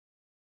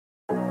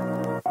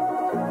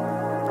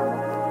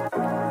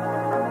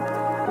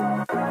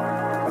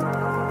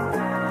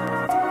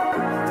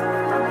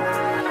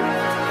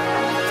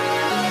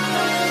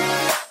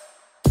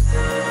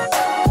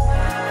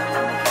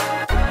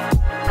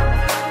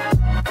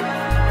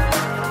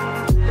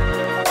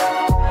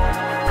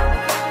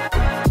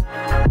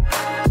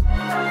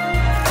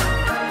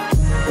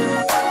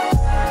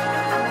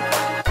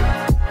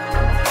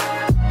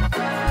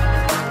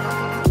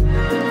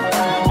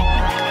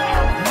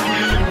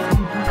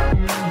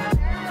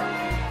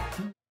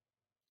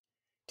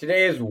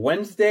Today is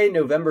Wednesday,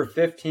 November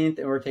 15th,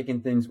 and we're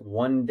taking things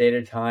one day at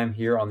a time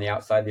here on the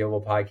Outside the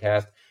Oval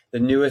podcast, the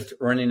newest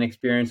running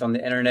experience on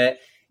the internet.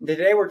 And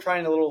today we're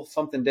trying a little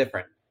something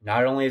different.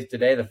 Not only is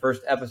today the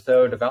first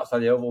episode of Outside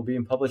the Oval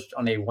being published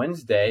on a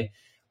Wednesday,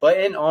 but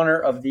in honor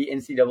of the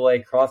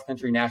NCAA Cross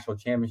Country National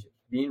Championship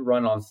being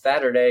run on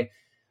Saturday,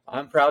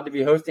 I'm proud to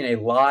be hosting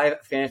a live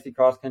fantasy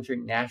cross country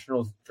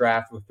nationals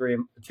draft with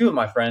two of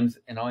my friends,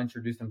 and I'll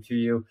introduce them to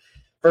you.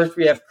 First,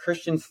 we have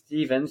Christian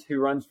Stevens, who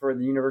runs for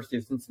the University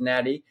of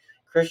Cincinnati.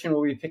 Christian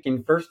will be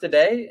picking first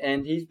today,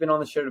 and he's been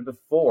on the show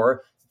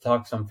before to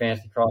talk some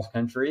fantasy cross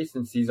country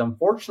since he's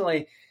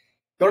unfortunately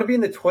going to be in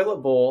the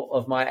toilet bowl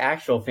of my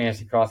actual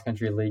fantasy cross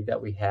country league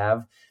that we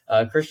have.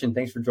 Christian,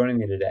 thanks for joining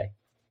me today.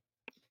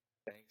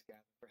 Thanks,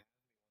 Gavin, for having me.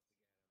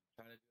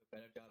 I'm trying to do a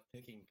better job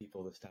picking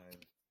people this time.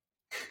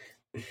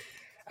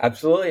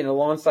 Absolutely. And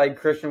alongside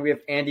Christian, we have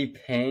Andy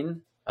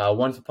Payne.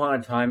 Once upon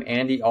a time,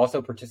 Andy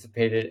also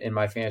participated in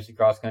my fantasy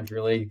cross country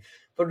league,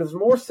 but it was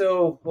more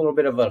so a little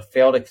bit of a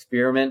failed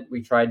experiment.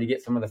 We tried to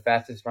get some of the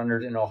fastest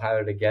runners in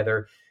Ohio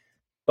together,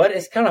 but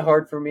it's kind of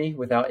hard for me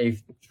without a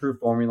true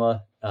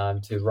formula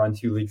to run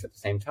two leagues at the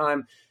same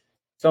time.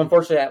 So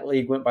unfortunately, that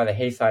league went by the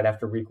hayside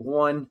after week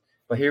one.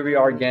 But here we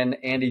are again,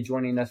 Andy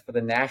joining us for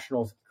the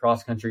Nationals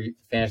cross country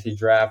fantasy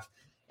draft.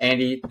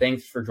 Andy,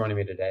 thanks for joining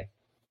me today.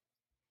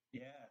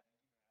 Yeah.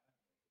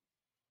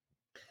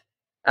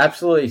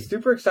 Absolutely.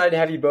 Super excited to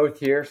have you both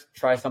here,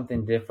 try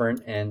something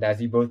different. And as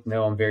you both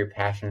know, I'm very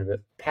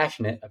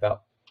passionate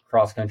about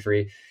cross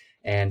country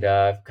and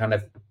kind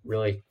of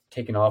really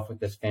taken off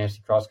with this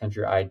fantasy cross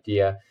country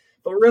idea.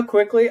 But real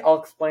quickly, I'll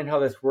explain how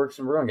this works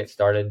and we're going to get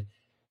started.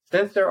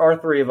 Since there are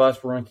three of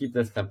us, we're going to keep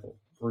this simple.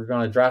 We're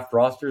going to draft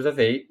rosters of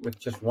 8 with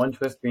just one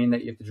twist being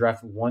that you have to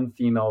draft one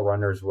female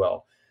runner as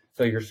well.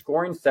 So your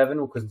scoring 7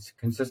 will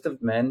consist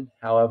of men.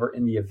 However,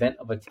 in the event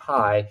of a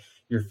tie,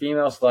 your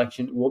female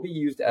selection will be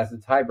used as the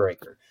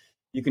tiebreaker.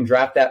 You can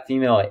draft that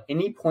female at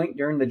any point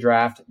during the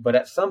draft, but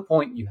at some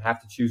point you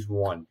have to choose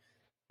one.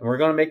 And we're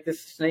going to make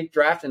this snake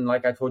draft. And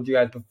like I told you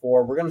guys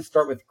before, we're going to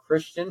start with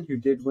Christian, who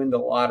did win the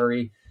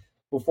lottery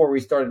before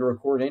we started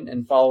recording,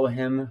 and follow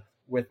him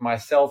with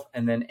myself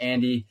and then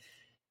Andy.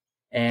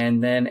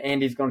 And then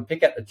Andy's going to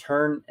pick at the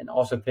turn and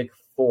also pick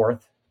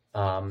fourth.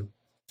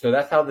 So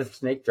that's how the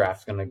snake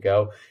draft's going to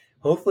go.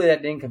 Hopefully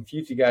that didn't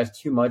confuse you guys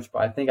too much,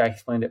 but I think I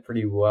explained it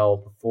pretty well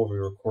before we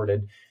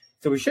recorded.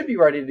 So we should be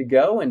ready to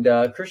go.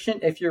 And Christian,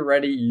 if you're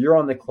ready, you're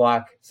on the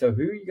clock. So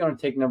who are you going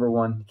to take number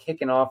one,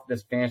 kicking off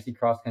this fantasy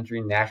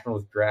cross-country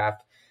nationals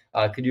draft?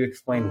 Could you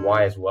explain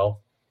why as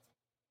well?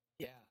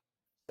 Yeah.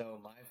 So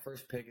my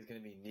first pick is going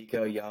to be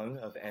Nico Young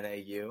of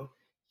NAU.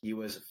 He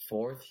was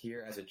 4th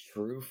here as a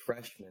true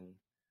freshman.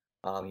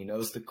 He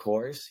knows the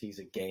course. He's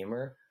a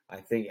gamer. I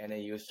think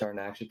NAU is starting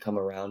to actually come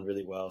around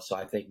really well. So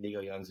I think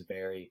Nico Young's a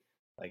very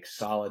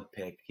solid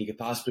pick. He could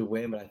possibly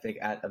win, but I think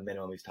at a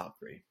minimum he's top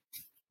 3.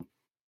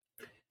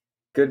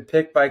 Good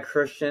pick by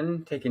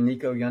Christian, taking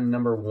Nico Young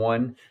number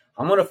 1.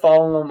 I'm going to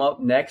follow him up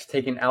next,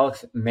 taking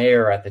Alex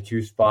Mayer at the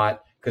 2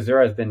 spot because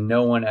there has been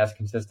no one as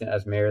consistent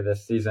as Mayer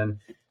this season.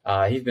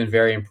 He's been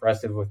very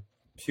impressive with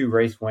 2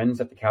 race wins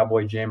at the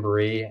Cowboy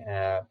Jamboree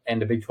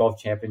and the Big 12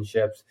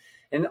 championships.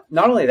 And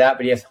not only that,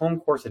 but he has home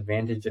course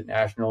advantage at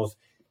nationals.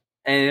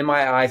 And in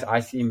my eyes, I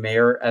see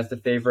Mayer as the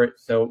favorite.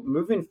 So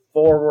moving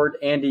forward,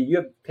 Andy, you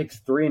have picks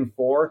 3 and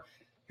 4.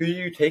 Who are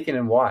you taking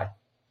and why?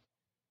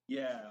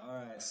 Yeah, all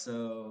right.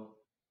 So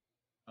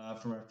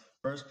for my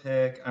first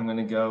pick, I'm going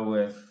to go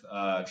with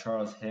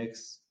Charles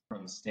Hicks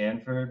from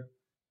Stanford.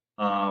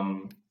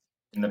 In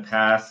the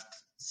past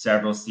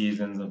several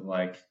seasons of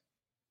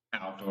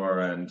outdoor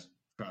and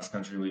cross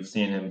country, we've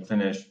seen him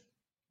finish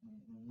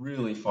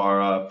really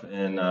far up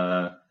in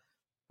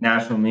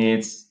national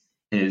meets.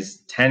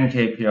 His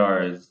 10K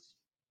PR is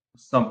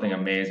something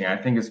amazing. I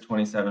think it's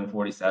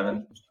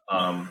 27:47.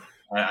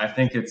 I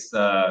think it's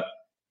and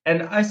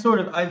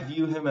I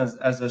view him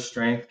as a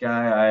strength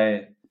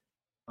guy.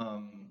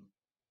 Who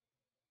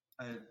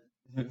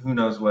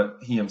knows what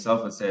he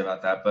himself would say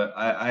about that, but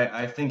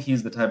I think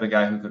he's the type of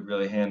guy who could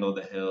really handle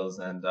the hills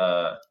and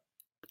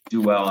do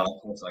well on a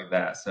course like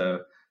that.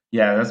 So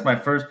yeah, that's my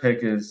first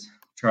pick is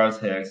Charles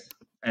Hicks,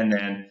 and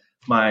then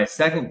my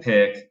second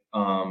pick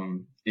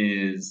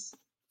is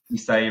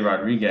Isai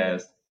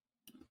Rodriguez.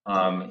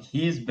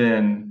 He's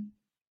been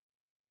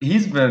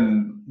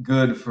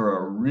good for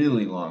a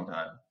really long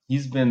time.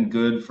 He's been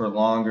good for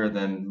longer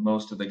than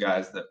most of the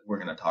guys that we're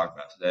going to talk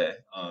about today.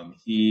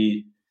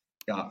 He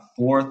got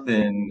 4th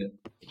in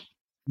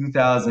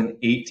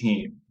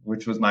 2018,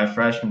 which was my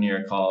freshman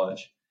year of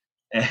college,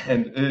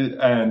 and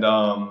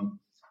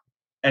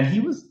he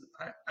was.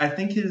 I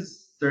think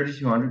his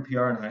 3200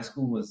 PR in high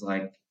school was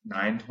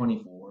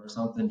 924 or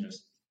something,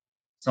 just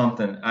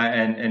something.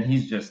 And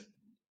he's just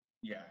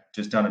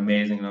done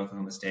amazing in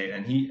Oklahoma State.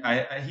 And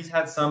he's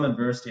had some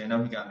adversity. I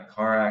know he got in a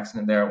car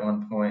accident there at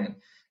one point and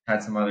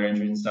had some other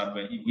injuries and stuff,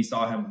 but we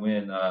saw him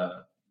win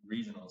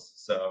regionals.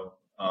 So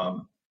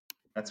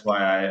that's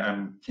why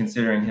I'm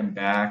considering him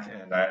back,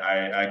 and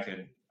I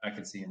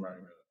could see him running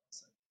really well.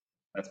 So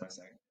that's my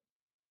second.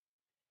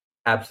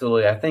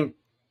 Absolutely. I think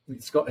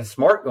it's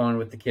smart going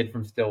with the kid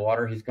from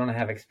Stillwater. He's going to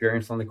have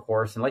experience on the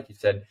course. And like you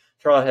said,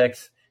 Charles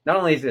Hicks, not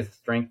only is he a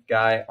strength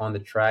guy on the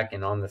track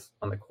and on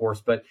the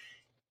course, but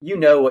you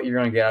know what you're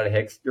going to get out of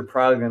Hicks. You're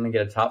probably going to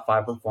get a top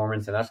 5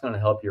 performance, and that's going to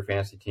help your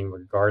fantasy team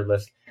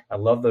regardless. I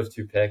love those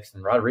 2 picks.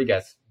 And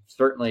Rodriguez,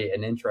 certainly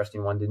an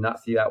interesting one. Did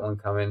not see that one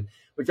coming,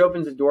 which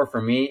opens the door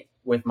for me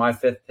with my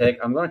 5th pick.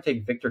 I'm going to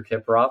take Victor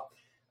Kiprop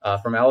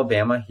from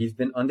Alabama. He's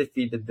been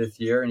undefeated this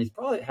year, and he's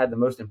probably had the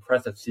most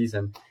impressive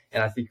season.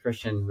 And I see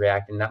Christian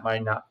reacting. That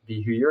might not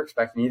be who you're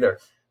expecting either.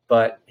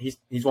 But he's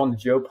won the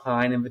Joe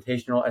Pine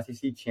Invitational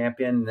SEC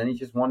champion, and then he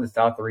just won the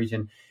South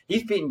region.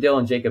 He's beaten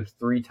Dylan Jacobs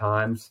 3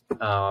 times.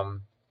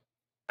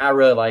 I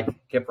really like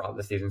Kiprop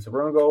this season. So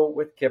we're going to go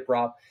with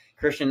Kiprop.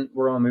 Christian,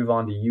 we're going to move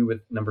on to you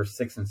with number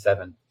 6 and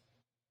 7.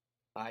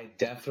 I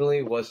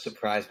definitely was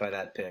surprised by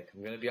that pick.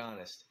 I'm going to be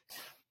honest.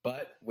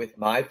 But with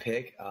my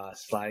pick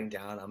sliding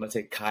down, I'm going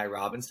to take Kai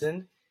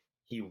Robinson.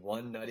 He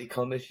won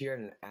Nutty-Comb this year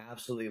in an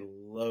absolutely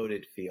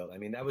loaded field. I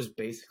mean, that was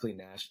basically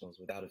nationals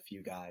without a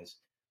few guys.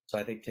 So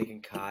I think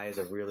taking Kai is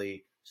a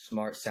really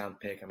smart, sound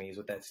pick. I mean, he's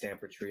with that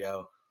Stanford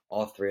trio.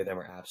 All 3 of them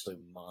are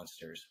absolute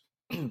monsters.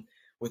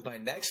 With my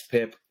next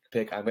pick,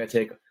 I'm going to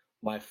take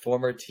my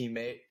former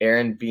teammate,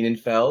 Aaron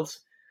Bienenfeld.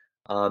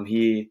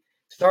 He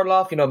started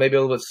off, maybe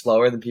a little bit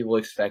slower than people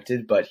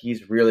expected, but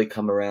he's really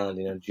come around.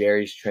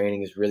 Jerry's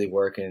training is really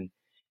working.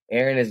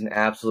 Aaron is an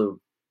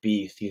absolute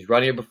beast. He's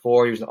run here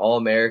before. He was an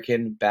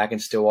All-American back in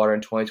Stillwater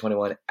in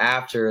 2021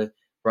 after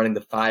running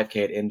the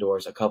 5K at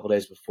indoors a couple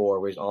days before,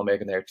 where he's an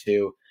All-American there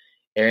too.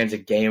 Aaron's a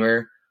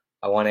gamer.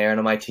 I want Aaron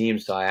on my team,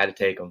 so I had to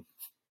take him.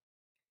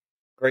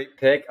 Great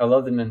pick. I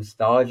love the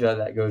nostalgia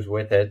that goes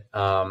with it.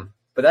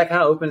 But that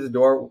kind of opens the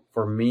door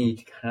for me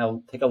to kind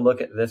of take a look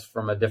at this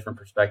from a different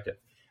perspective.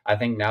 I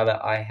think now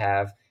that I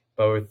have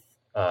both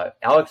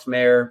Alex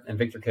Mayer and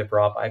Victor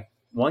Kiprop,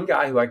 one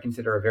guy who I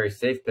consider a very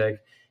safe pick,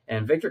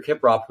 and Victor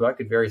Kiprop, who I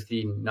could very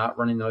see not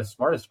running the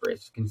smartest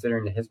race,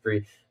 considering the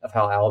history of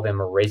how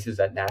Alabama races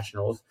at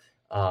nationals.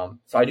 So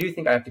I do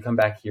think I have to come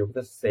back here with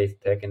a safe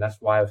pick, and that's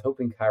why I was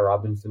hoping Kai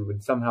Robinson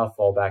would somehow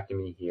fall back to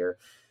me here.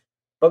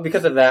 But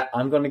because of that,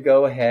 I'm going to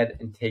go ahead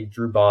and take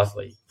Drew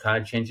Bosley,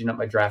 kind of changing up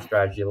my draft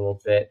strategy a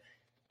little bit.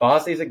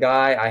 Bosley's a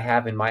guy I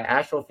have in my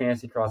actual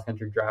fantasy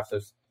cross-country draft, so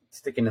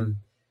sticking him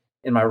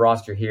in my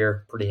roster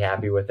here, pretty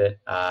happy with it.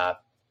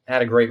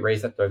 Had a great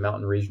race at the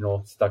Mountain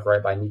Regional, stuck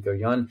right by Nico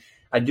Young.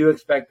 I do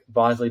expect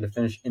Bosley to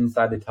finish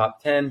inside the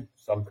top 10,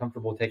 so I'm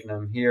comfortable taking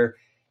him here.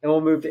 And we'll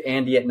move to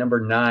Andy at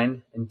number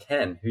 9 and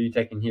 10. Who are you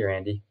taking here,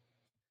 Andy?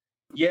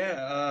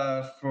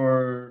 Yeah,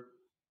 for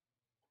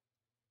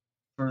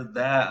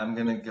that, I'm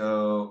gonna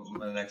go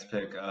my next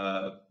pick,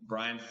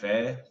 Brian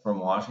Fay from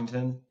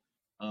Washington.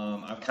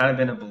 I've kind of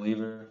been a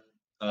believer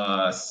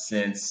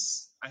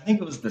since I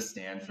think it was the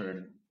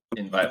Stanford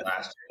invite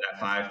last year,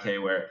 that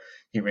 5K where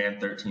he ran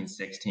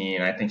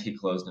 13:16. I think he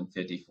closed in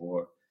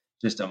 54.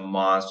 Just a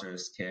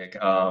monstrous kick.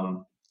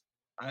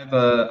 I've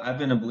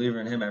been a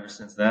believer in him ever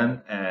since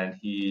then, and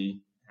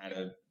he had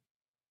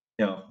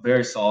a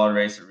very solid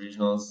race at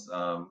regionals.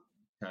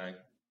 Kind of.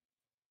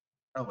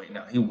 Oh wait,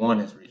 no, he won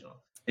his regional.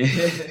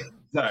 Sorry,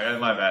 that's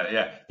my bad.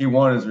 Yeah, he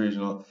won his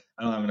regional.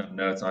 I don't have enough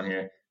notes on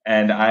here,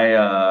 and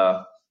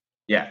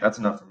yeah, that's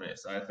enough for me.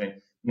 So I think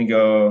let me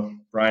go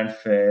Brian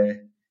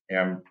Fay.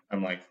 Yeah,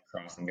 I'm like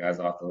crossing guys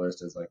off the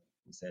list as like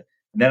you said.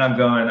 And then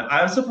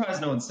I'm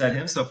surprised no one said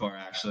him so far.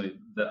 Actually,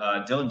 the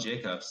Dylan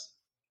Jacobs.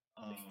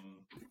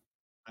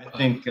 I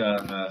think.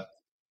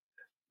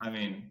 I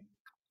mean,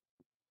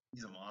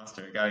 he's a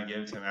monster. Got to give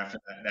it to him after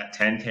that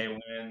 10K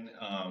win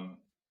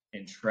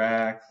in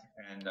track,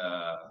 and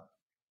I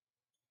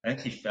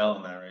think he fell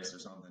in that race or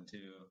something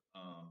too.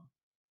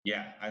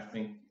 Yeah, I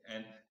think,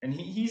 and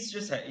he's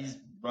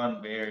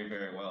run very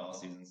very well all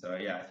season. So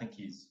yeah, I think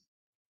he's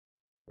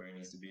where he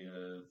needs to be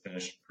to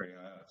finish pretty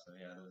high up. So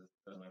yeah,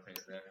 those are my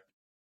picks there.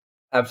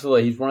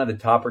 Absolutely. He's one of the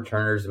top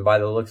returners, and by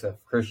the looks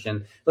of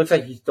Christian, looks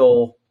like he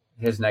stole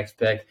his next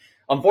pick.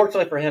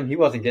 Unfortunately for him, he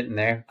wasn't getting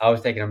there. I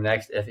was taking him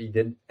next if he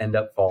did end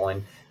up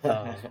falling.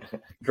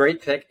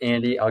 Great pick,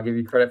 Andy. I'll give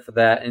you credit for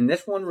that. And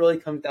this one really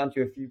comes down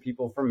to a few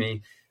people for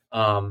me.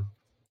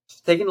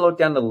 Just taking a look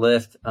down the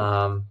list,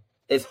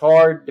 it's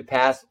hard to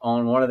pass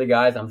on one of the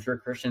guys I'm sure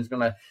Christian's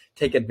going to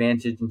take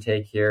advantage and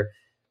take here.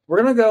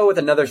 We're going to go with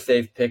another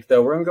safe pick,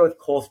 though. We're going to go with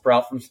Cole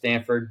Sprout from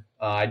Stanford.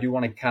 I do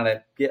want to kind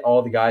of get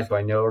all the guys who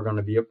I know are going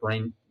to be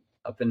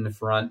up in the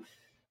front.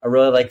 I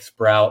really like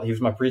Sprout. He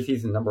was my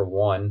preseason number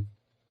 1.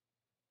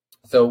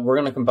 So we're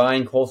going to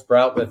combine Cole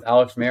Sprout with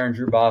Alex Mayer and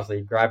Drew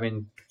Bosley,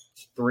 grabbing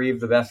 3 of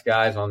the best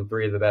guys on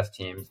 3 of the best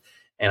teams.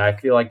 And I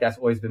feel like that's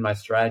always been my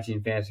strategy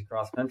in fantasy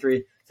cross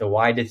country. So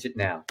why ditch it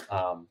now?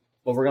 Well,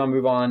 we're going to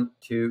move on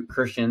to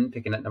Christian,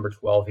 picking at number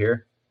 12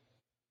 here.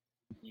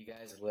 You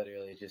guys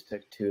literally just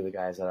took 2 of the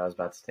guys that I was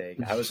about to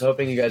take. I was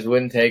hoping you guys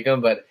wouldn't take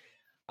them, but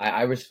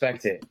I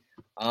respect it.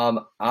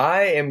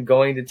 I am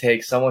going to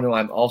take someone who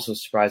I'm also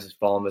surprised has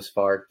fallen this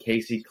far,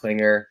 Casey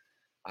Klinger.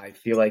 I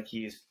feel like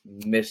he's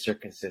Mr.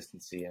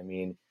 Consistency. I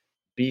mean,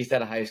 beast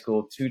out of high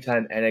school,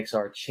 2-time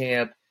NXR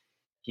champ.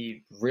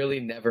 He really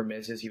never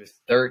misses. He was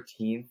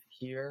 13th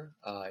here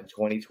in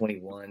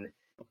 2021.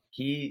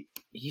 He's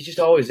just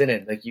always in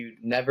it. Like, you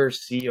never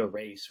see a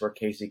race where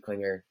Casey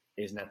Klinger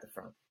isn't at the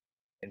front.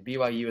 And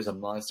BYU is a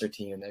monster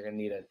team, and they're going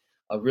to need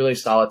a really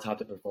solid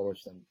top-to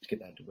performance for them to get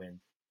that to win.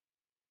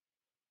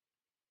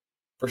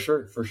 For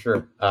sure, for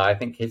sure. I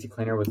think Casey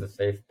Klinger was a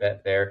safe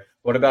bet there.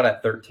 What about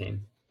at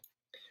 13?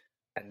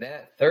 And then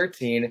at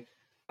 13,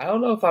 I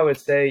don't know if I would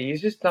say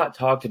he's just not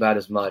talked about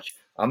as much.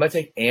 I'm going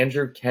to take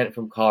Andrew Kent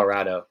from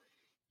Colorado.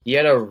 He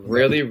had a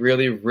really,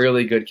 really,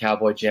 really good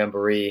Cowboy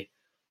Jamboree.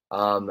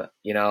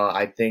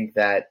 I think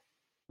that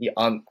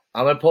I'm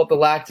going to pull up the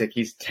lactic.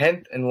 He's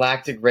 10th in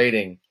lactic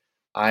rating.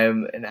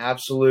 I'm an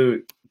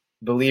absolute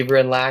believer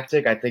in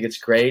lactic. I think it's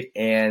great.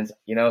 And,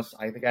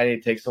 I think I need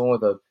to take someone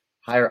with a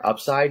higher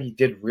upside. He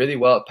did really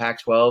well at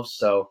Pac-12,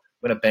 so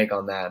I'm going to bank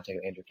on that. I'm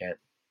taking Andrew Kent.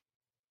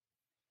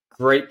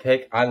 Great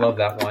pick. I love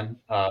that one.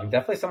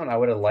 Definitely someone I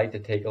would have liked to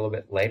take a little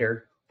bit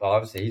later, but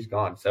obviously he's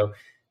gone. So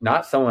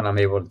not someone I'm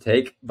able to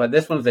take, but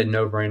this one's a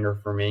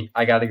no-brainer for me.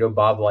 I got to go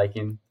Bob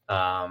Lykin.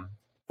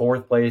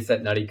 Fourth place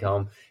at Nutty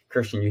Comb.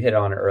 Christian, you hit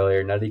on it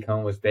earlier. Nutty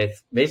Comb was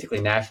basically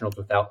nationals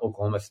without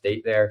Oklahoma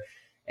State there,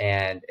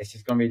 and it's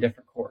just going to be a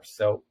different course.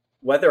 So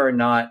whether or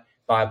not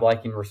Bob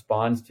Lykin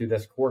responds to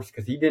this course,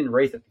 because he didn't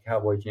race at the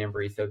Cowboy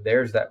Jamboree, so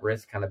there's that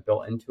risk kind of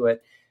built into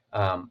it.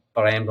 But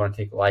I am going to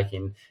take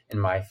Lykin in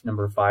my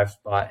number 5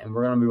 spot, and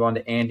we're going to move on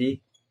to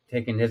Andy,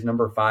 taking his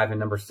number 5 and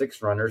number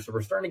 6 runners. So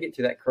we're starting to get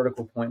to that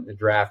critical point in the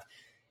draft.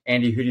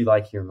 Andy, who do you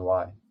like here and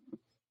why?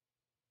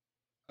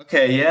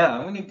 Okay, yeah,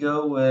 I'm going to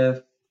go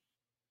with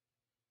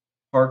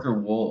Parker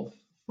Wolf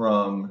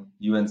from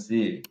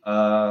UNC.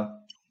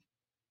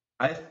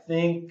 I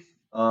think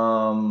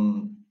I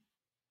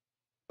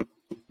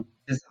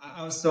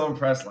was so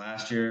impressed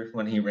last year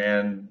when he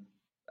ran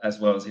as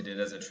well as he did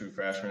as a true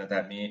freshman at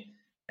that meet,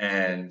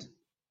 and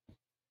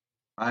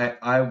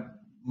I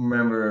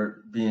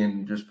remember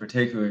being just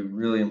particularly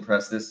really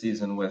impressed this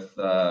season with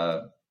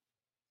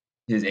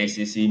his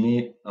ACC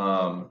meet.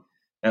 Now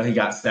he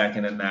got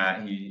second in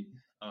that. He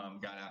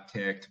got out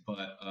kicked,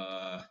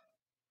 but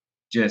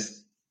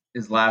just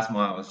his last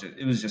mile was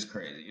just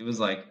crazy. It was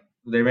like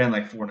they ran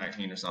like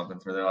 4:19 or something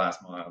for their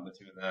last mile, the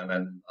two of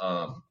them,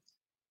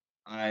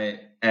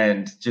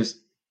 and just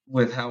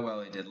with how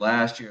well he did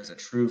last year as a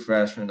true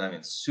freshman. I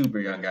mean, super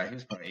young guy. He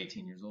was probably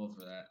 18 years old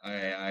for that.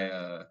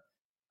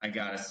 I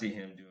got to see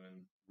him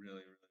doing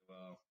really, really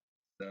well.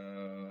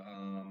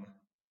 So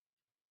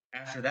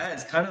after that,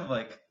 it's kind of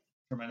like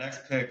for my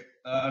next pick,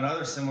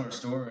 another similar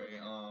story.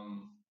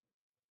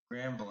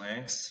 Graham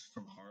Blanks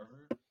from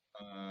Harvard.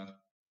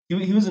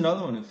 He was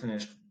another one who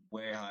finished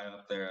way high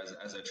up there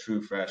as a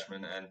true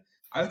freshman, and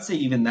I would say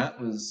even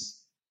that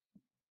was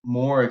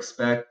more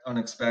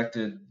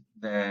unexpected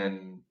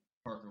than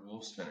Parker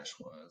Wolf's finish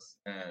was,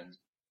 and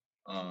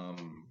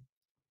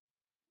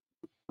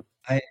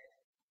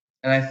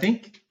I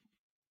think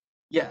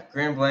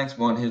Graham Blanks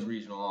won his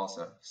regional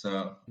also,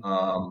 so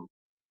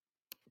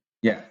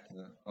yeah,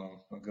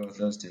 I'll go with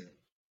those two.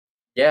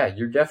 Yeah,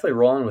 you're definitely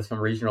rolling with some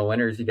regional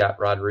winners. You got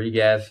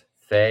Rodriguez,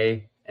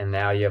 Fay, and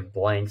now you have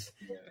Blanks.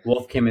 Yeah.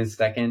 Wolf came in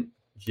second.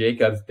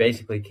 Jacobs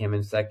basically came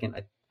in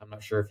second. I'm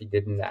not sure if he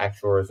did in the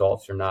actual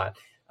results or not.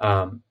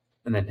 And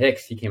then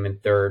Hicks, he came in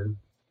third,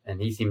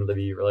 and he seemed to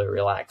be really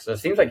relaxed. So it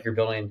seems like you're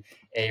building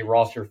a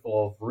roster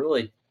full of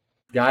really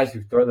guys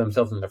who throw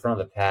themselves in the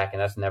front of the pack,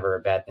 and that's never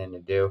a bad thing to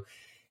do.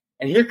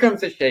 And here comes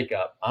the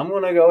shakeup. I'm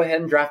going to go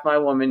ahead and draft my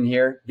woman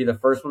here, be the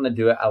first one to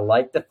do it. I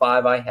like the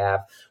 5 I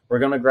have. We're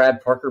going to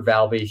grab Parker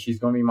Valby. She's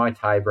going to be my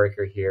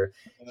tiebreaker here.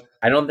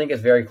 I don't think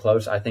it's very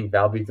close. I think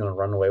Valby's going to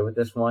run away with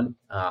this one.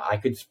 I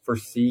could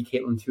foresee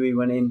Caitlin Toohey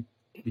winning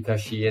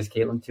because she is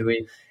Caitlin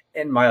Toohey.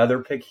 And my other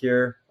pick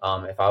here,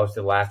 if I was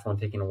the last one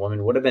taking a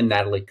woman, would have been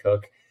Natalie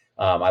Cook.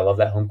 I love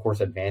that home course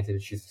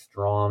advantage. She's a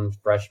strong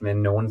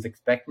freshman. No one's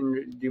expecting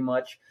her to do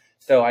much.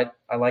 So I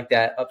like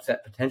that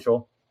upset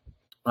potential.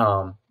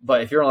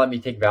 But if you're going to let me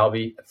take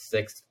Valby at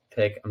 6th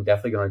pick, I'm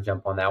definitely going to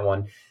jump on that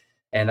one.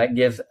 And that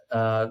gives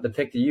the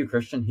pick to you,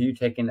 Christian. Who you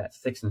taking at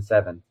 6 and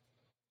 7?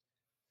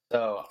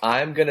 So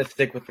I'm going to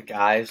stick with the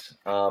guys.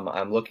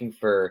 I'm looking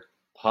for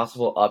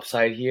possible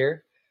upside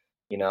here.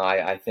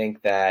 I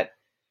think that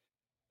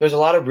there's a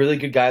lot of really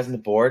good guys on the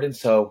board. And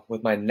so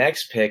with my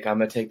next pick, I'm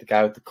going to take the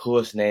guy with the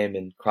coolest name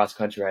in cross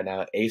country right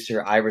now,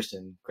 Acer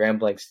Iverson, Graham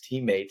Blank's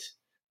teammate.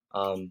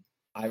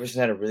 Iverson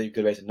had a really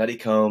good race at Nutty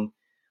Comb.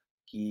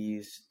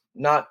 He's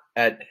not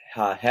at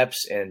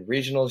Heps and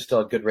regionals, still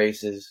had good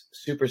races.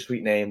 Super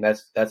sweet name.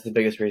 That's the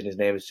biggest reason his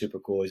name is super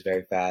cool. He's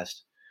very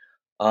fast.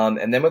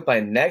 And then with my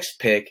next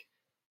pick,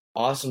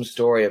 awesome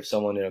story of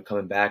someone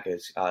coming back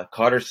is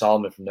Carter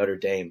Solomon from Notre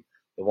Dame,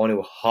 the one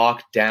who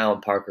hawked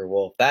down Parker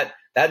Wolf. That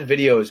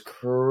video is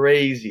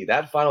crazy.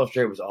 That final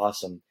straight was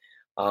awesome.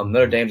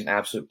 Notre Dame's an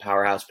absolute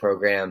powerhouse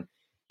program.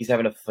 He's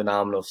having a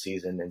phenomenal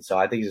season, and so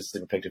I think he's a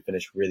sleeper pick to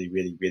finish really,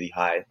 really, really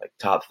high, like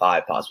top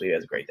 5 possibly. He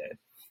has a great day.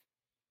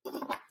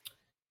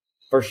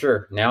 For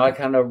sure. Now I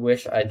kind of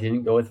wish I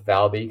didn't go with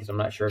Valby because I'm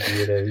not sure if he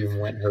would have even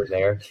went her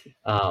there.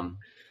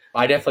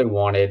 I definitely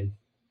wanted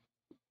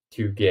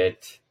to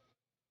get.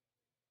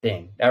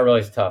 Dang, that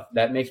really is tough.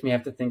 That makes me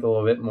have to think a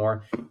little bit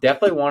more.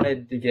 Definitely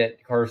wanted to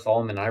get Carter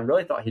Solomon. I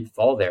really thought he'd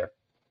fall there.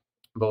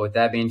 But with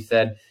that being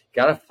said,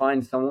 got to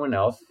find someone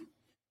else.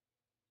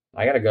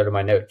 I got to go to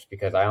my notes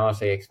because I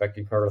honestly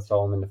expected Carter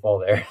Solomon to fall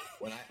there.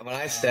 When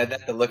I said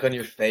that, the look on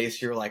your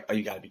face, you were like, "Oh,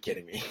 you got to be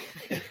kidding me."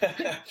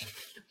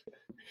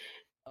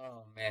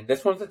 Oh, man.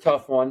 This one's a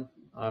tough one.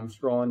 I'm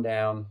scrolling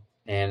down,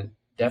 and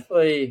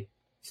definitely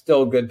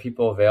still good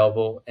people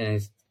available. And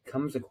it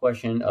comes a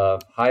question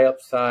of high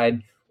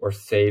upside or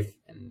safe.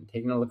 And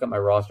taking a look at my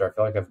roster, I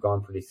feel like I've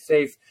gone pretty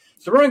safe.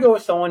 So we're going to go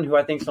with someone who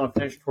I think is going to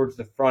finish towards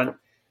the front.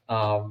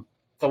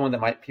 Someone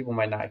that people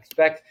might not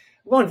expect.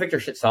 I'm going Victor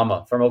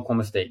Shitsama from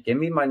Oklahoma State. Give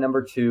me my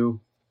number 2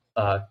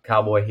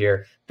 Cowboy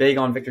here. Big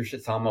on Victor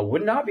Shitsama.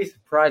 Would not be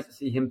surprised to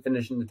see him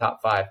finish in the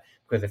top 5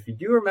 because if you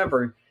do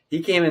remember,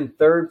 he came in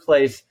 3rd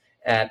place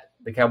at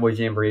the Cowboy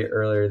Jamboree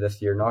earlier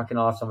this year, knocking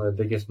off some of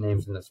the biggest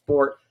names in the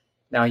sport.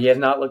 Now, he has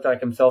not looked like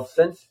himself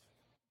since,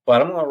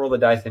 but I'm going to roll the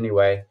dice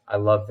anyway. I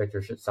love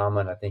Victor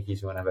Shitsama, and I think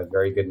he's going to have a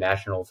very good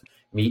nationals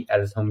meet at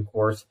his home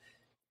course.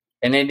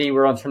 And Andy,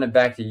 we're going to turn it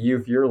back to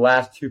you for your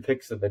last 2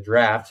 picks of the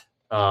draft.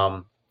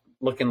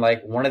 Looking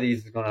like one of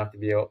these is going to have to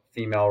be a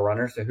female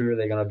runner. So who are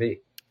they going to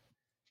be?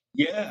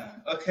 Yeah.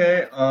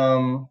 Okay.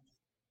 I'm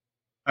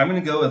going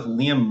to go with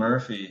Liam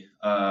Murphy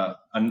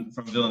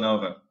from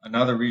Villanova,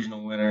 another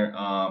regional winner.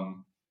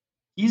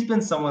 He's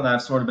been someone that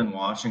I've sort of been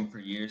watching for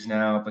years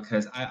now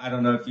because I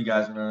don't know if you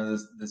guys remember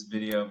this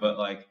video, but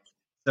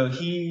so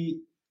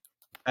he,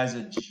 as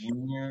a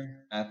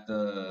junior at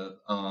the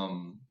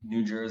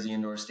New Jersey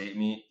Indoor State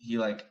Meet, he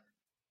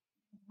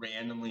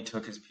randomly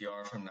took his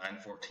PR from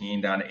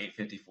 9:14 down to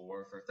 8:54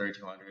 for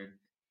 3,200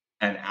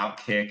 and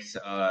outkicked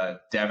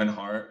Devin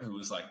Hart, who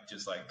was going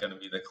to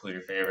be the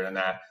clear favorite in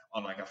that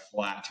on a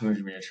flat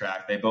 200-meter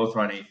track. They both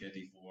run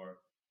 8:54,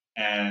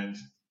 and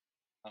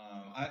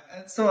I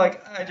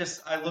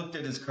looked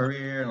at his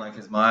career and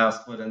his mile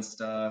split and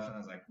stuff, and I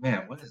was like,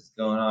 man, what is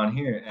going on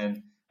here?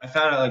 And I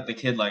found out the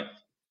kid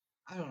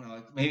I don't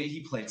know, maybe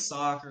he played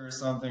soccer or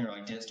something, or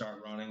didn't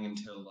start running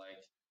until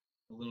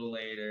a little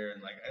later,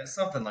 and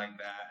something like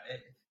that.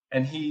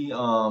 And he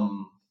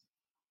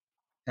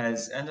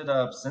has ended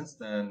up since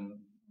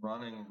then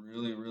running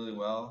really, really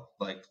well,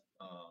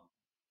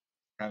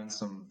 having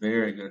some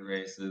very good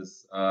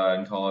races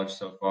in college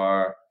so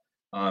far.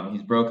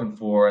 He's broken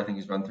 4. I think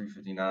he's run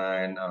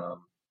 3:59,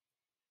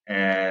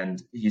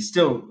 and he's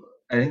still.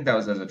 I think that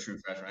was as a true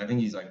freshman. I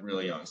think he's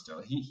really young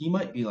still. He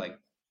might be a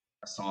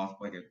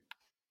soft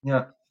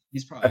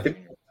he's probably a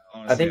junior.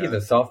 Honestly, I think he's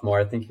a sophomore.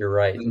 I think you're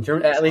right.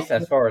 At least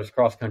as far as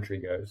cross country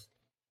goes.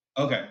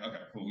 Okay,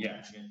 cool.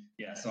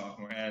 Yeah,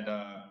 sophomore. And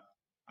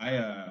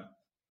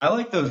I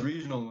like those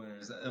regional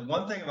winners.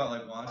 One thing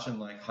about watching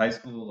high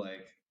school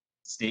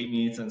state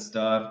meets and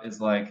stuff is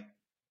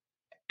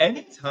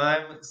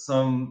anytime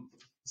some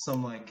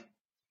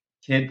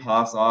kid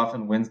pops off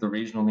and wins the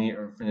regional meet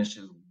or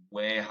finishes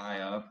way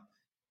high up,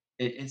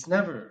 it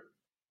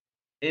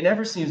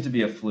never seems to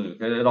be a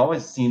fluke. It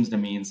always seems to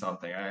mean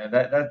something.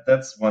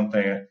 That's one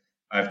thing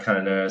I've kind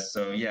of noticed.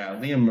 So yeah,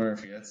 Liam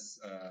Murphy. That's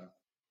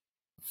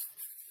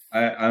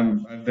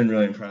I've been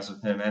really impressed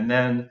with him. And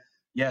then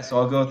so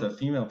I'll go with the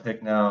female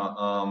pick now.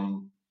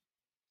 I'm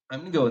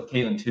gonna go with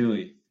Caitlin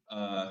Toohey,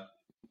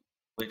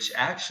 which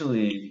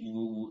actually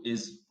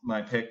is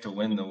my pick to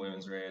win the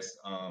women's race.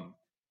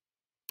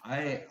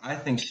 I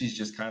think she's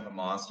just kind of a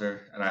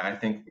monster, and I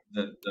think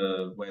that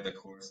the way the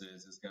course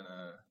is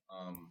gonna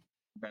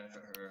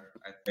benefit her.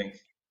 I think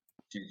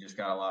she's just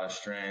got a lot of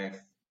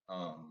strength.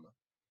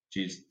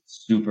 She's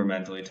super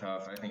mentally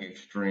tough. I think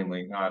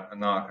extremely, not a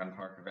knock on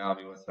Parker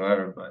Valley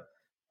whatsoever, but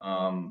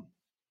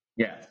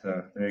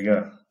so there you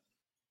go.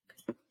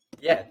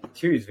 Yeah,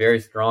 Toohey's very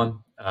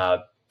strong.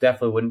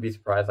 Definitely wouldn't be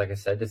surprised, like I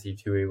said, to see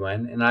Toohey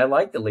win. And I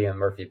like the Liam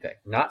Murphy pick.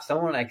 Not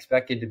someone I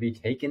expected to be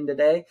taken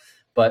today,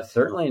 but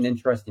certainly an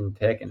interesting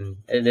pick. And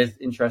it is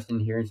interesting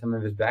hearing some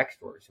of his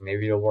backstory. So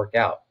maybe it'll work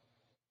out.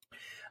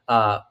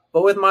 But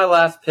with my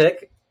last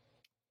pick,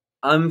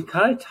 I'm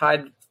kind of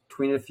tied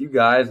between a few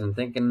guys and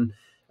thinking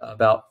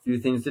about a few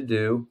things to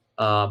do.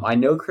 I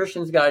know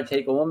Christian's got to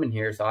take a woman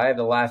here, so I have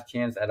the last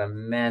chance at a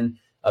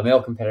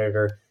male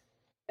competitor.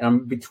 And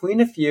I'm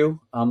between a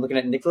few. I'm looking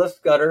at Nicholas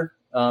Scudder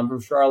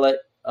from Charlotte.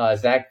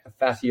 Zach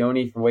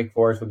Fascioni from Wake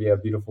Forest would be a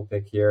beautiful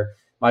pick here.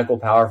 Michael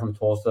Power from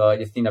Tulsa.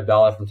 Yassine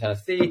Abdallah from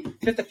Tennessee.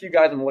 Just a few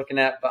guys I'm looking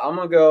at, but I'm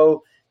going to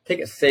go take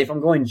it safe. I'm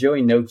going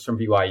Joey Noakes from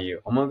BYU.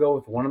 I'm going to go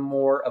with one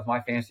more of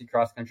my fantasy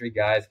cross-country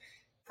guys.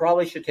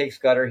 Probably should take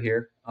Scudder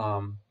here,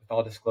 with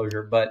all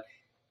disclosure, but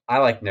I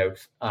like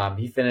Noakes.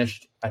 He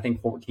finished, I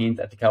think,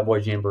 14th at the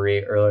Cowboy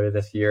Jamboree earlier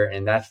this year,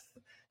 and that's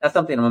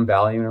something I'm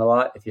valuing a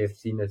lot. If you've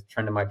seen the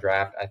trend of my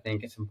draft, I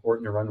think it's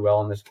important to run well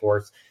on this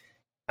course.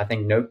 I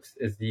think Noakes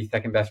is the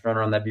second best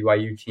runner on that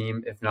BYU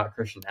team, if not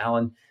Christian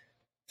Allen.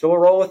 So we'll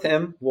roll with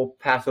him. We'll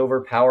pass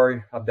over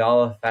Power,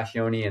 Abdallah,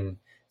 Fascioni, and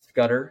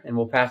Scudder, and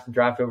we'll pass the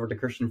draft over to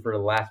Christian for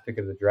the last pick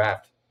of the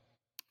draft.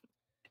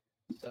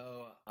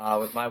 So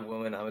with my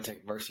woman, I'm going to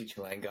take Mercy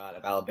Chelangat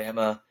of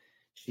Alabama.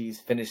 She's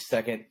finished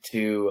second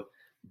to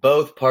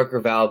both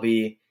Parker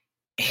Valby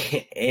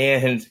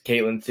and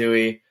Caitlin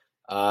Tui.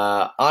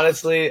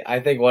 Honestly, I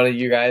think one of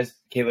you guys,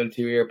 Caitlin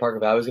Tui or Parker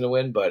Valby, is going to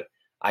win, but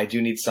I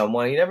do need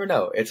someone. You never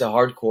know. It's a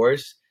hard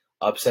course.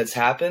 Upsets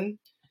happen.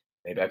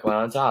 Maybe I come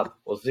out on top.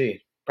 We'll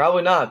see.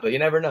 Probably not, but you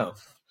never know.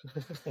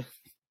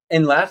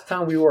 And last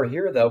time we were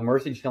here, though,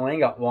 Mercy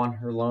Chelangat won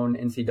her lone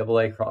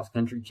NCAA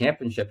cross-country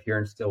championship here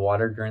in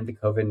Stillwater during the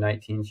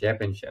COVID-19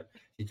 championship.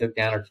 She took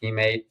down her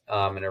teammate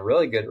in a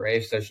really good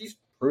race. So she's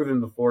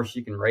proven before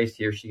she can race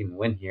here, she can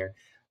win here,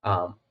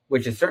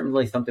 which is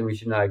certainly something we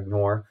should not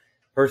ignore.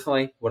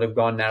 Personally, would have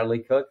gone Natalie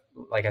Cook.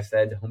 Like I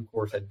said, home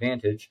course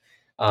advantage.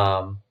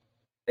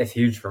 It's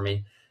huge for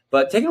me.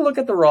 But taking a look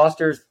at the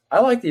rosters, I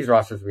like these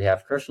rosters we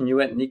have. Christian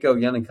Hewitt, Nico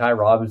Young, and Kai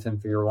Robinson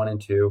for your 1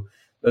 and 2.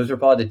 Those are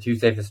probably the two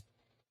safest.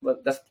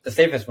 That's the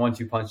safest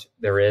 1-2 punch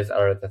there is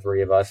out of the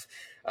three of us.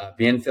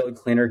 Banfield,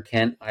 Cleaner,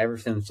 Kent,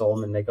 Iverson, and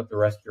Solomon make up the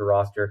rest of your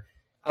roster.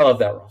 I love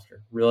that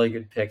roster. Really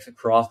good picks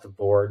across the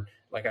board.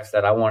 Like I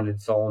said, I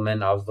wanted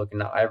Solomon. I was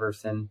looking at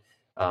Iverson.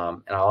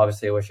 And I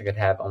obviously wish I could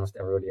have almost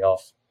everybody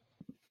else.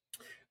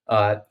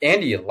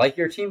 Andy, like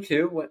your team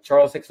too, went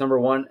Charles Hicks number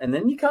 1, and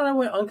then you kind of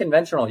went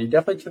unconventional. You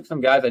definitely took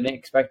some guys I didn't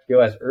expect to go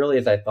as early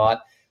as I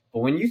thought, but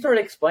when you started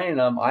explaining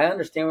them, I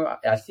understand.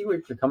 I see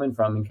where you're coming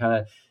from, and kind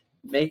of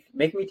make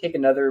me take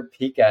another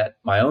peek at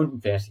my own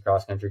fantasy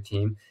cross country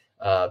team.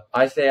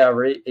 I say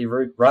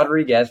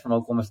Rodriguez from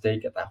Oklahoma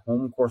State get that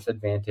home course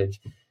advantage.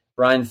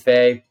 Brian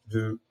Fay,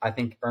 who I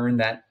think earned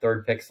that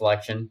 3rd pick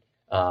selection.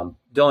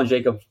 Dylan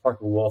Jacobs,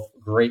 Parker Wolf,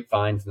 great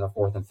finds in the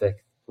 4th and 5th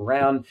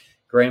round.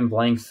 Graham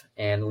Blanks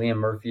and Liam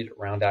Murphy to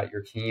round out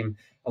your team,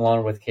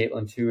 along with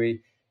Caitlin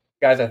Tui.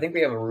 Guys, I think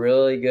we have a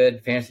really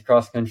good fantasy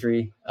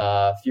cross-country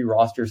few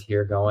rosters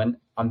here going.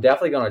 I'm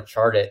definitely going to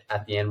chart it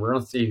at the end. We're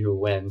going to see who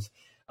wins.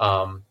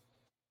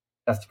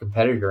 That's the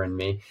competitor in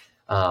me.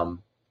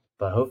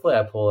 But hopefully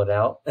I pull it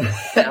out.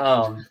 But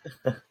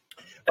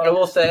I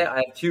will say I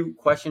have 2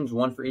 questions,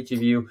 one for each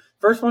of you.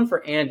 First one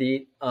for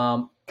Andy.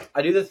 I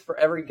do this for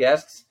every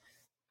guest.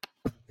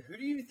 Who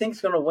do you think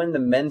is going to win the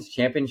men's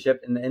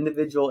championship in the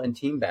individual and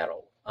team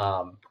battle?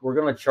 We're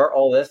going to chart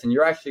all this, and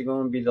you're actually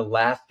going to be the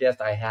last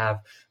guest I have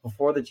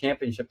before the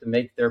championship to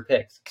make their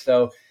picks.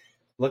 So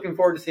looking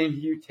forward to seeing who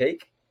you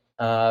take.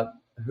 Who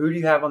do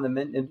you have on the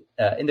men,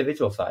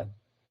 individual side?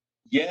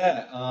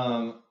 Yeah,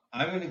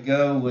 I'm going to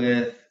go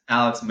with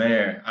Alex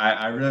Mayer.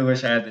 I really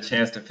wish I had the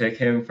chance to pick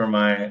him for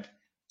my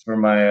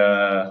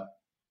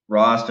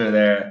roster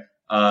there.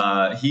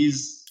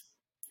 He's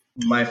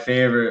my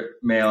favorite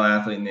male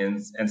athlete in the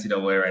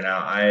NCAA right now.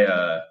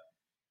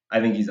 I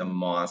think he's a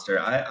monster.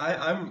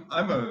 I'm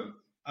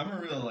a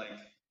real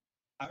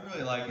I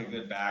really like a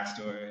good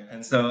backstory,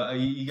 and so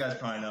you guys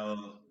probably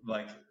know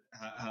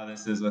how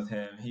this is with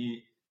him.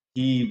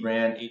 He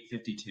ran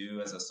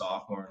 8:52 as a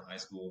sophomore in high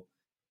school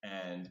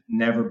and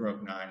never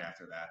broke 9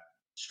 after that.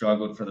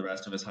 Struggled for the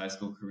rest of his high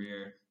school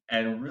career,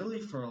 and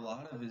really for a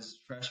lot of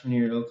his freshman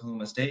year at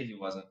Oklahoma State, he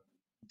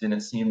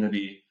didn't seem to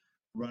be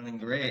running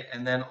great,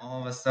 and then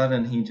all of a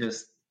sudden he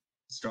just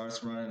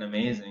starts running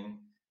amazing,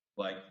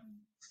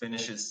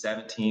 finishes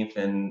 17th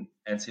in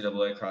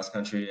NCAA cross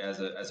country as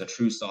a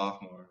true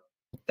sophomore.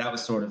 That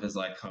was sort of his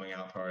coming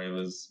out party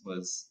was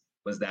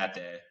that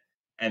day.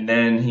 And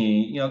then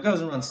he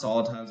goes and runs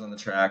solid times on the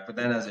track, but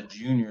then as a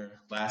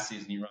junior last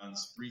season he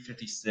runs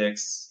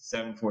 3:56,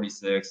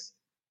 7:46,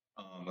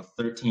 a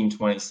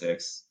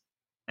 13:26,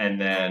 and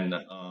then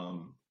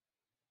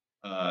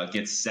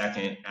gets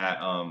second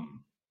at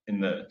in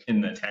the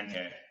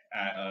 10K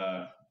at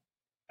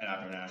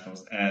Upper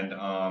Nationals, and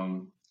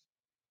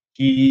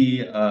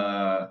he's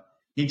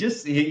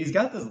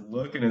got this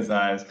look in his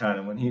eyes kind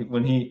of when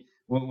he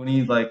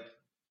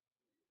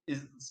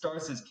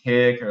starts his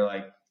kick,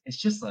 or it's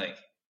just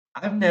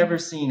I've never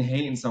seen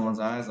hate in someone's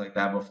eyes like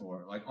that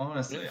before.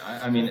 Honestly,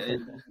 I mean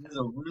it's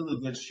a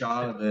really good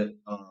shot of it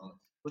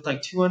with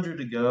 200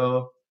 to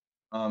go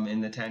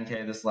in the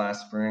 10K this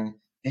last spring.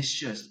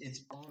 It's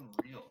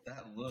unreal.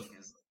 That look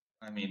is,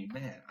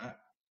 man.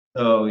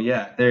 So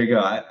yeah, there you go.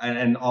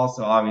 And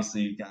also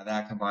obviously you've got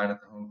that combined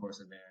with the home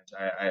course advantage.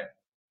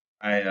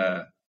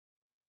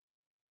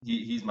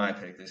 He's my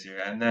pick this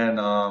year. And then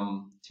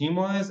team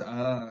wise,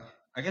 I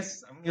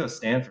guess I'm gonna go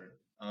Stanford.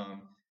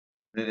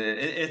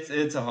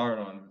 It's a hard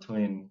one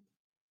between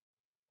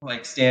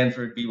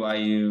Stanford,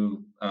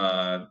 BYU,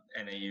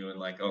 NAU,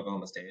 and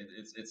Oklahoma State.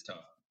 It's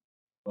tough,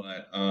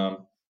 but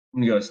I'm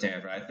gonna go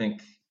Stanford. I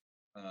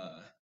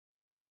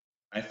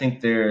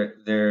think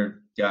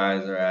their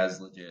guys are as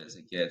legit as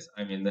it gets.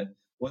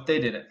 What they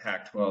did at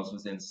Pac-12s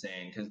was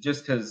insane.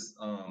 Because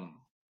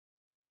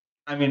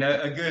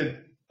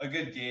a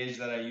good gauge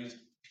that I used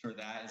for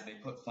that is they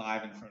put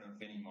 5 in front of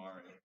Vinny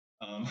Mari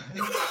at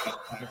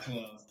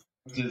Pac-12s,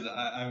 which is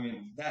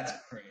that's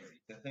crazy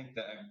to think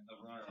that a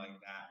runner like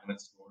that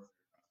would score.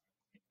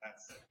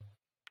 That's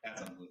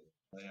unbelievable.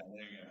 But yeah,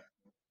 there you go.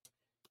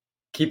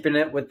 Keeping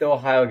it with the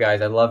Ohio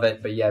guys, I love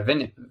it. But yeah,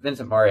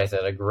 Vincent Mari has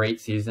had a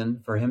great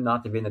season. For him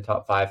not to be in the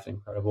top 5 is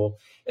incredible.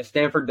 If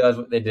Stanford does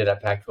what they did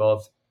at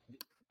Pac-12,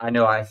 I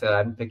know I said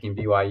I'm picking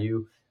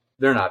BYU.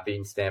 They're not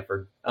beating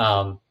Stanford.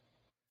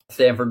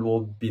 Stanford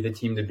will be the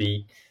team to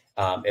beat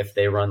if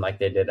they run like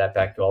they did at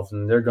Pac-12,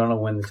 and they're going to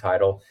win the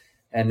title.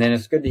 And then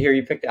it's good to hear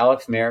you picked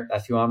Alex Merritt.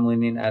 That's who I'm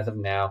leaning as of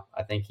now.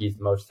 I think he's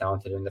the most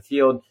talented in the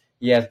field.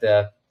 He has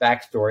the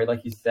backstory,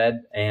 like you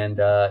said, and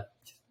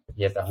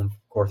he has the home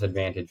course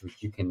advantage,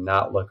 which you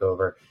cannot look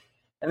over.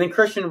 And then,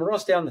 Christian, we're going to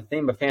stay on the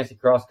theme of fantasy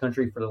cross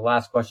country for the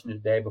last question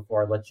today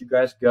before I let you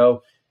guys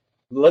go.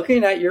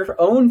 Looking at your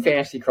own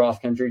fantasy cross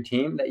country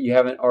team that you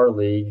have in our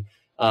league,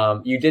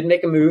 you did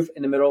make a move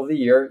in the middle of the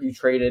year. You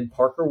traded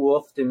Parker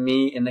Wolf to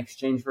me in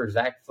exchange for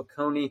Zach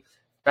Fascione,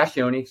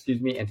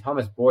 and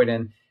Thomas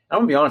Boyden. I'm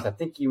going to be honest, I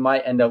think you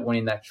might end up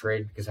winning that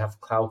trade because of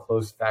how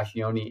close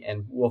Fascione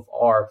and Wolf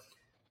are.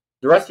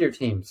 The rest of your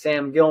team,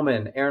 Sam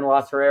Gilman, Aaron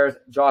Las Herreras,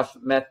 Josh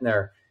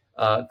Methner,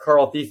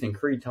 Carl Thiessen,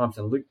 Creed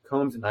Thompson, Luke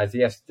Combs, and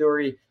Isaiah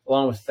Stewart,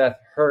 along with Seth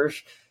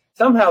Hirsch.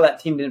 Somehow that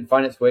team didn't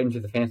find its way into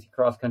the Fantasy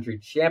Cross Country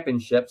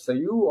Championship, so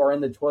you are in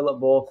the toilet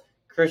bowl.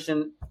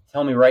 Christian,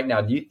 tell me right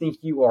now, do you think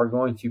you are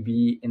going to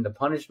be in the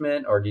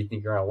punishment, or do you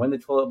think you're going to win the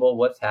toilet bowl?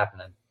 What's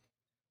happening?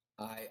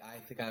 I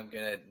think I'm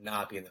going to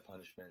not be in the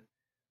punishment.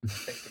 I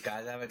think the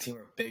guys on my team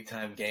are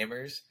big-time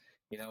gamers.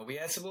 You know, we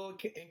had some little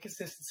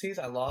inconsistencies.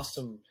 I lost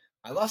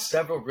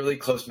several really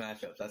close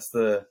matchups. That's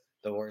the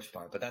worst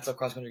part. But that's how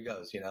cross-country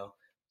goes, you know.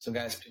 Some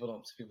guys, people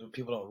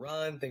don't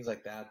run, things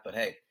like that. But,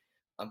 hey,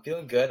 I'm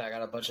feeling good. I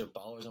got a bunch of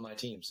ballers on my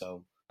team,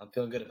 so I'm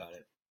feeling good about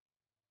it.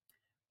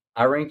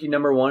 I ranked you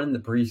number 1 in the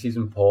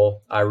preseason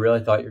poll. I really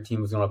thought your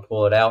team was going to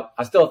pull it out.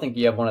 I still think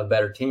you have one of the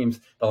better teams,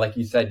 but like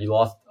you said, you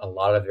lost a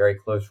lot of very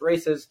close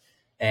races,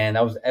 and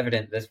that was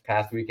evident this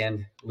past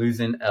weekend,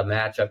 losing a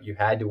matchup you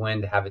had to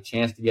win to have a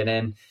chance to get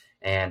in,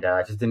 and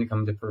it just didn't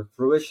come to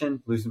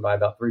fruition, losing by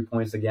about 3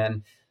 points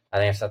again. I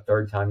think it's the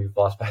third time you've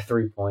lost by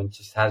 3 points.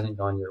 Just hasn't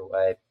gone your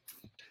way.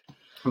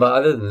 But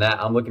other than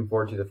that, I'm looking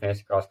forward to the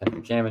Fantasy Cross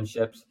Country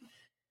Championships.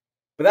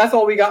 But that's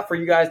all we got for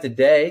you guys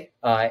today.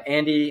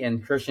 Andy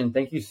and Christian,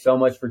 thank you so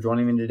much for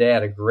joining me today. I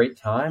had a great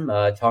time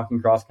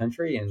talking cross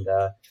country and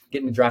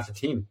getting to draft a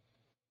team.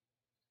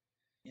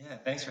 Yeah,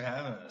 thanks for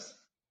having us.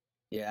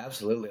 Yeah,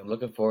 absolutely. I'm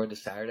looking forward to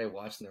Saturday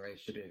watching the race.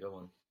 Should be a good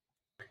one.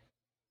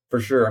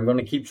 For sure. I'm going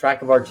to keep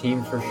track of our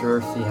teams for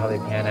sure, see how they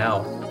pan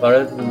out. But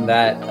other than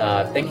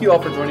that, thank you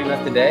all for joining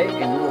us today,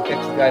 and we will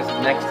catch you guys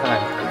next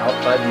time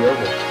outside the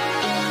oval.